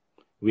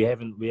 We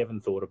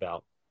haven't thought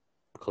about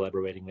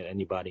collaborating with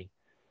anybody,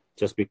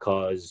 just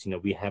because, you know,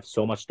 we have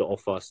so much to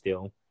offer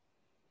still.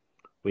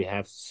 We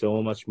have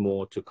so much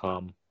more to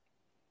come.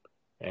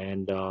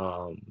 And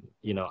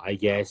I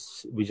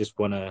guess we just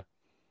want to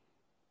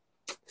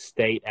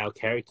state our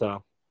character.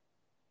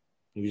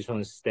 We just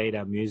want to state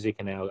our music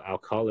and our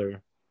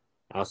color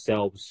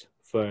ourselves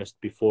first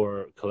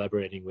before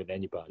collaborating with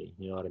anybody.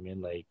 You know what I mean?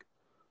 Like,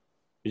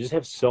 we just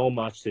have so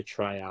much to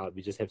try out.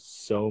 We just have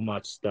so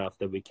much stuff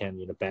that we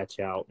can, batch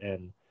out.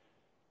 And,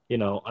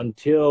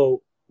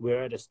 until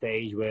we're at a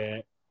stage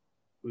where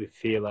we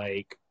feel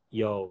like,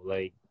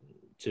 like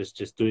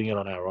just doing it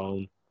on our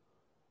own.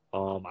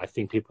 I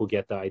think people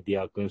get the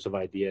idea, a glimpse of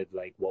idea,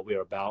 like what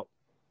we're about.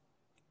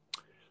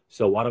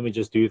 So why don't we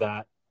just do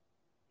that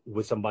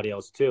with somebody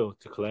else too,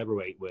 to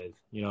collaborate with?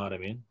 You know what I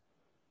mean?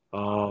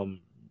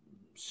 Um,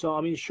 so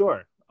I mean,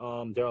 sure.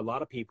 There are a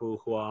lot of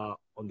people who are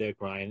on their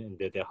grind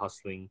and they're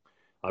hustling.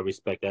 I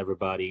respect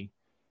everybody.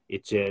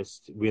 It's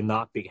just we're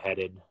not big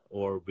headed,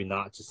 or we're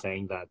not just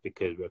saying that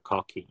because we're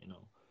cocky.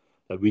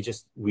 Like we've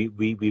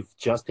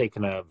just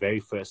taken a very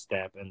first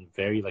step, and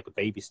very like a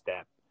baby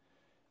step,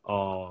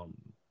 um,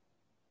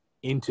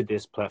 into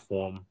this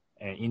platform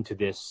and into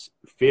this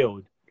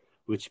field,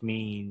 which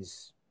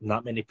means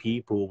not many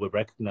people will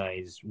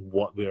recognize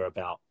what we're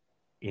about,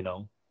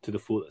 to the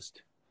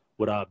fullest.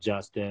 What up,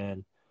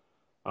 Justin?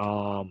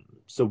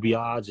 So we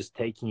are just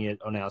taking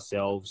it on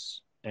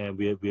ourselves, and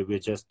we're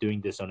just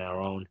doing this on our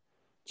own,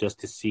 just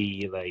to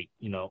see, like,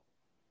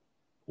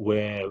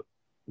 where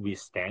we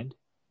stand,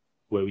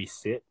 where we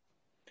sit,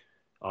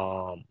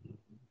 um,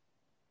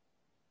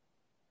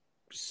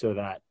 so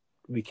that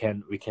we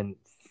can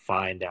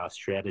find our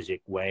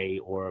strategic way,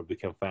 or we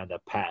can find a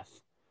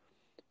path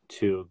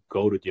to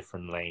go to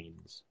different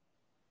lanes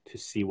to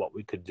see what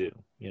we could do.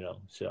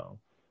 So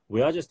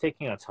we are just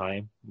taking our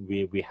time.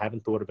 We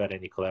haven't thought about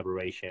any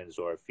collaborations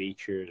or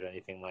features or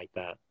anything like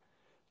that,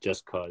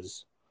 just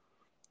cause,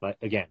 like,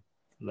 again,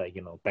 like,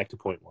 back to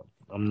point one.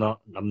 I'm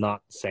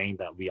not saying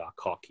that we are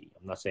cocky.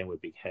 I'm not saying we're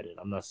big headed.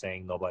 I'm not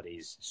saying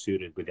nobody's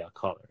suited with our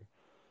color.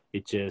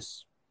 It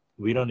just,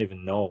 we don't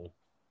even know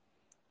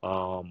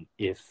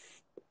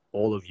if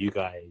all of you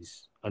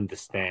guys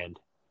understand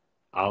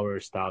our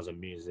styles of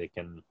music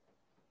and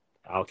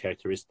our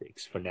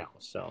characteristics for now.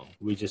 So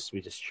we just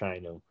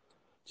trying to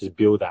just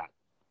build that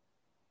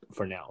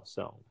for now.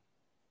 So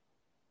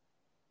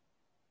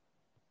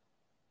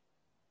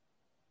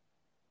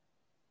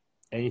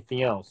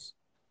anything else?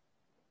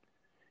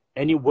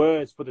 Any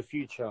words for the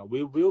future?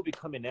 We will be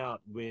coming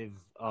out with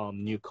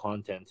new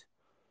content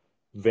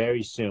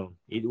very soon.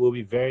 It will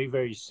be very,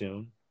 very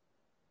soon.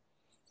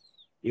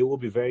 It will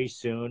be very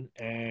soon,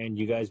 and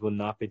you guys will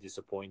not be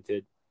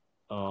disappointed.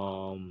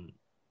 Um,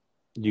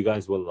 you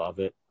guys will love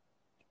it.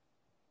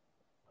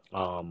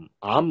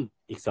 I'm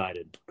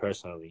excited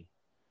personally.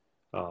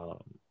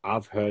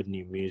 I've heard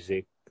new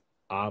music.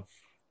 I've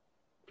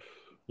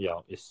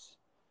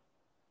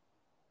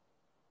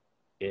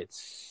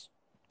it's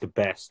the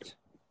best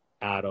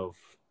out of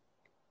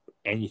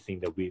anything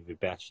that we've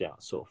batched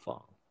out so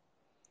far.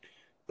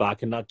 But I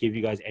cannot give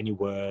you guys any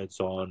words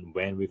on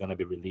when we're gonna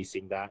be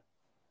releasing that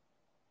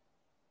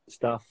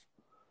stuff.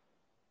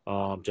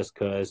 Just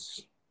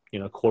because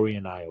Corey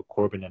and I, or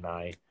Corbin and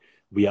I,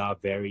 we are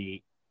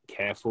very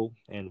careful,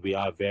 and we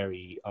are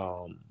very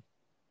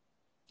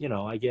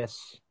I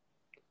guess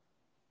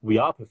we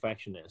are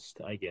perfectionists,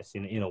 I guess,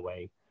 in a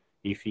way,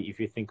 if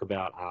you think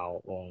about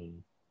our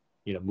own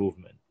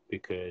movement.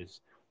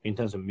 Because in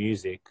terms of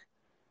music,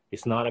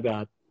 it's not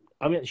about,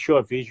 I mean,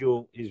 sure,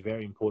 visual is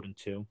very important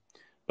too,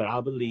 but I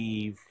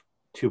believe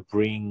to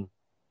bring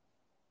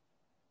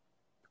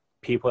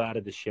people out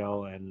of the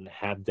shell and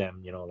have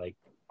them, like,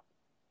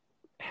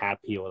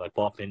 happy, or like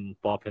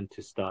bopping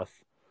to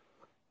stuff,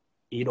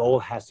 it all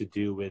has to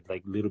do with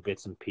like little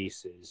bits and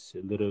pieces,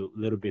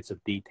 little bits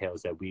of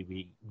details that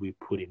we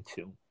put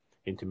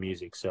into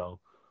music. So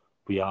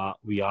we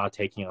are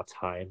taking our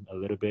time a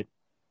little bit,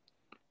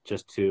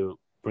 just to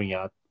bring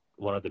out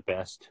one of the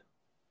best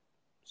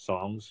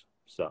songs.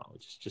 So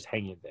just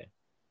hang in there.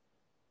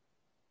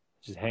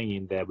 Just hang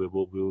in there. We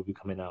will be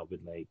coming out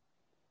with like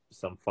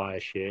some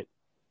fire shit.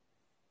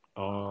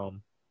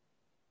 Um,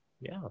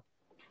 yeah,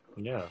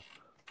 yeah.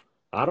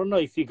 I don't know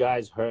if you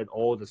guys heard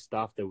all the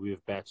stuff that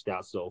we've batched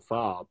out so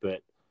far,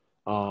 but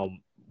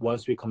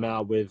once we come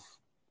out with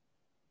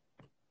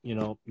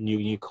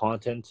new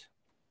content,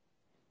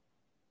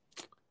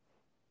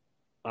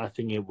 I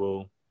think it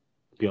will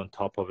be on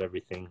top of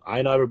everything.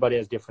 I know everybody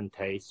has different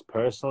tastes.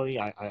 Personally,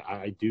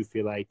 I do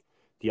feel like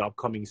the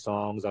upcoming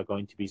songs are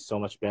going to be so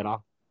much better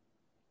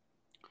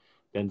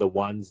than the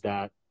ones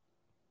that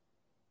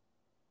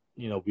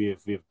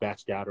we've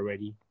batched out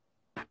already.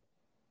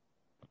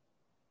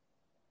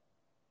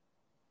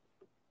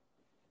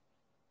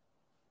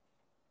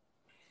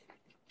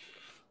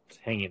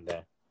 Just hang in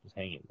there. Just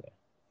hang in there.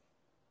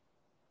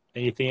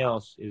 Anything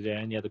else? Is there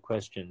any other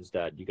questions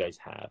that you guys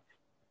have?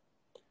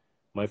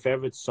 My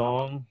favorite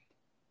song,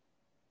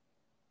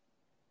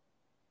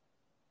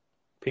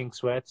 Pink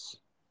Sweats.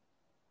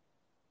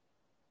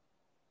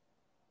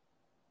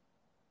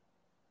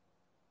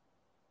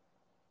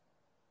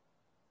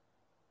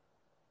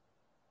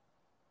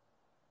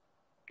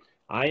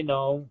 I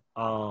know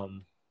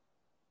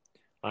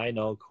I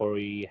know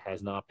Corey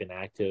has not been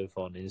active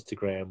on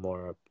Instagram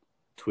or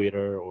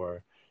Twitter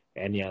or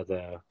any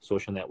other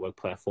social network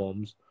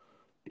platforms.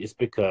 It's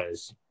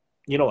because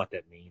you know what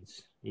that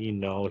means. You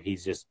know,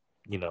 he's just,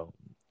 you know,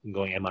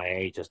 going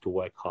MIA just to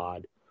work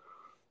hard.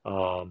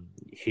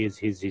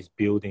 He's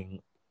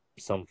building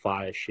some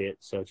fire shit,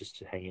 so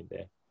just hang in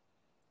there.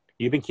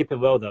 You've been keeping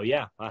well though.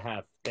 Yeah, I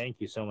have.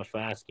 Thank you so much for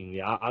asking.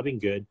 Yeah, I've been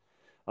good.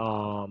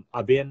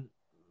 I've been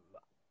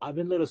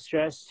a little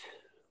stressed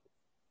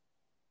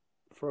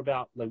for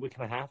about like a week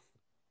and a half.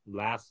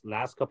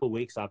 Last couple of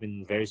weeks, I've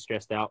been very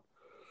stressed out.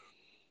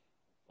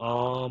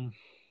 Um,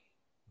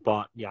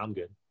 but yeah, I'm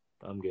good.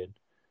 I'm good.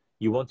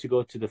 You want to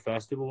go to the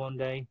festival one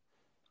day?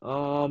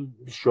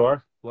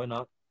 Sure. Why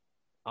not?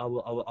 I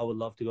would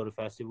love to go to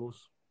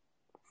festivals.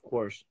 Of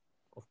course.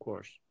 Of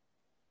course.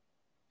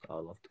 I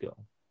would love to go.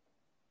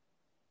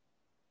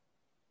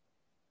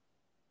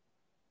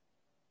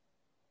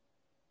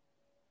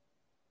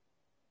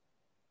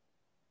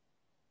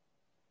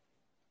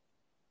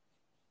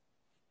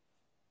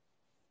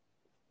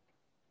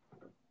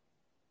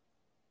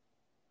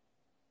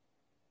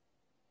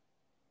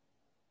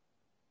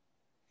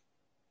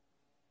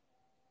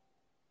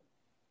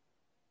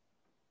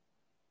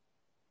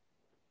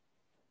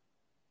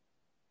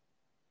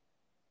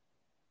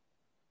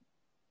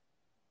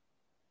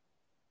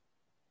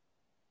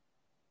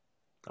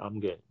 I'm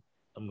good.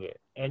 I'm good.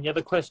 Any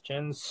other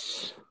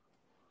questions?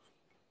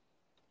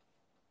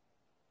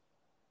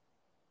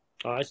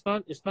 It's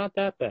not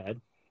that bad.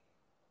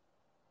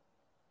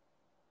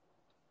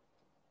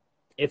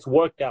 It's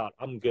worked out.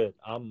 I'm good.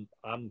 I'm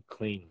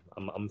clean.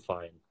 I'm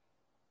fine.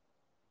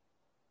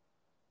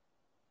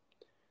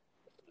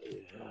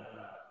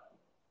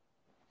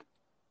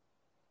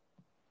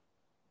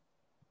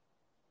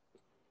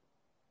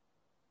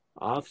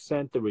 I've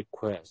sent the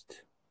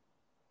request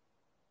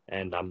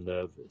and I'm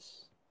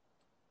nervous.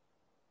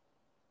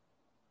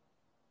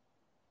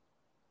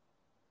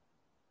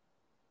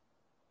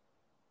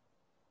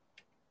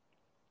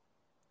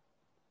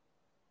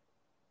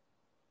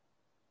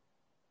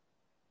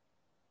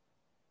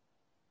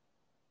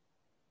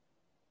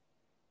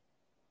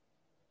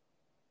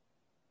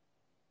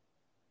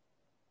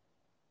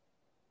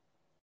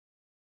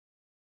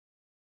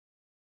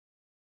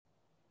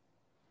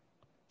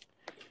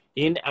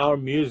 In our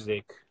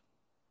music,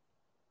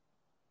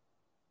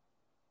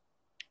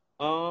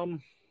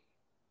 um,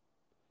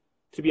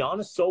 to be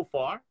honest, so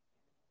far,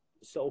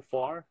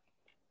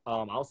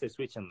 I'll say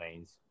switching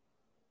lanes.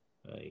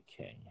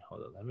 Okay,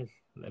 hold on.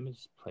 Let me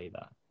just play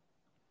that.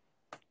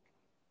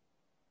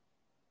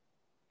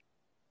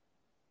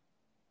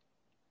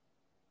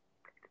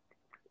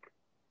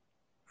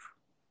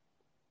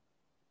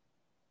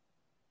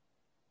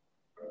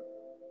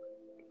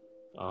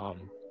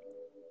 Um,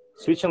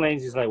 Switching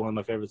lanes is like one of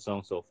my favorite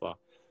songs so far.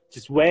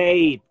 Just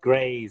wait,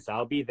 Grace.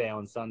 I'll be there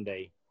on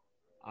Sunday.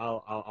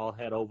 I'll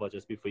head over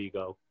just before you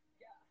go.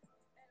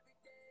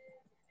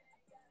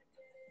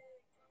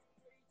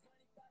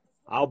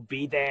 I'll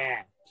be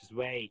there. Just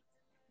wait.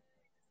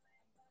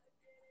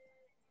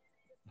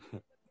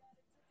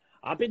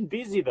 I've been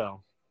busy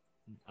though.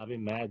 I've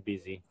been mad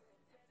busy.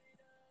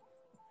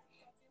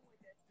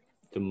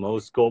 The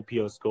most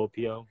Scorpio.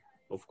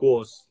 Of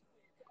course,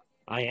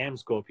 I am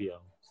Scorpio.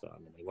 So I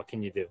mean, like, what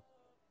can you do?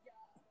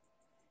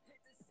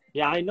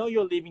 Yeah, I know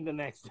you're leaving the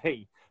next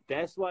day.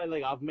 That's why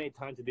like I've made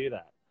time to do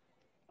that.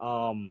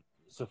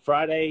 So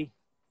Friday,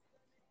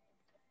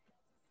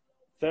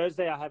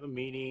 Thursday I have a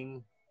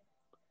meeting.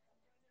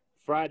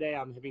 Friday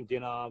I'm having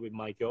dinner with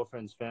my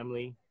girlfriend's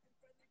family.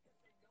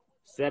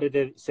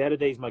 Saturday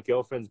is my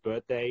girlfriend's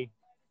birthday.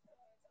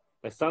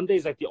 Like Sunday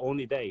is like the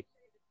only day.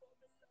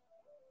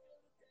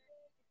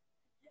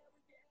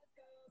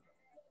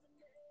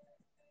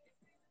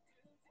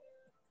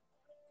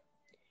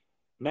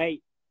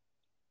 Mate,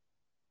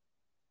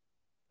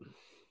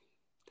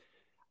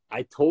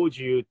 I told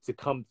you to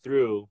come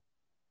through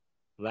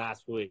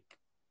last week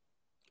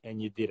and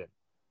you didn't.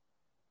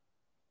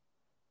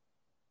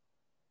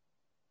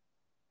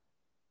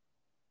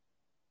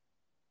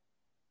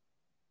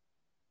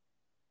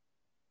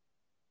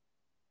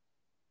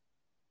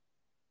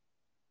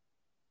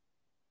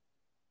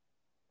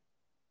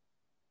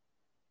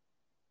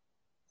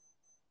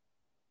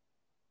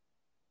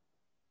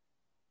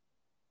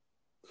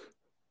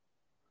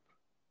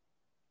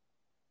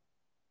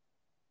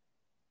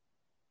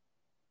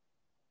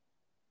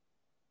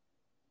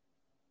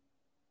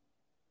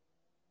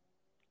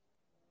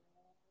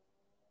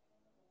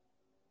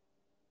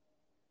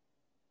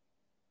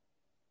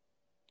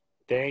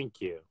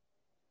 Thank you.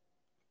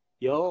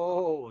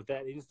 Yo,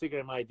 that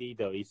Instagram ID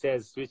though, it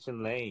says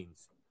switching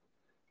lanes.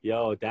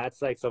 Yo,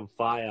 that's like some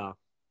fire.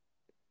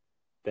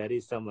 That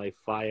is some like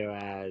fire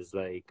as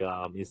like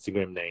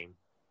Instagram name.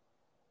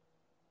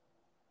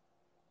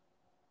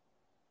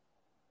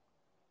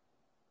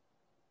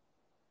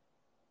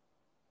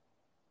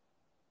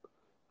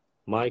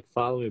 Mike,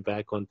 follow me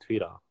back on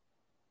Twitter.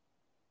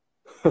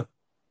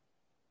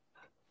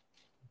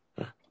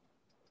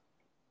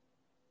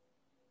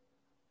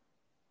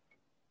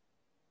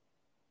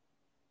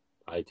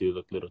 I do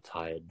look a little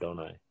tired, don't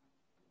I?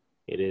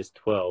 It is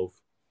 12.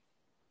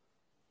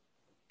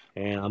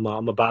 And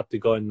I'm about to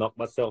go and knock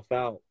myself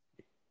out.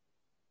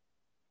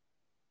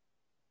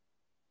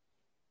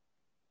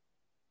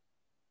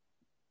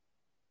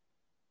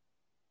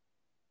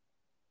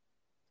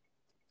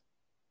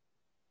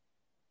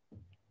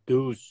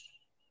 Deuce.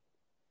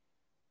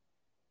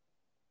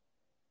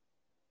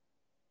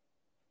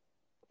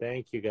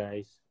 Thank you,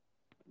 guys.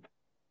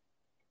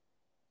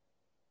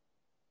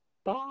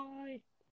 Bye.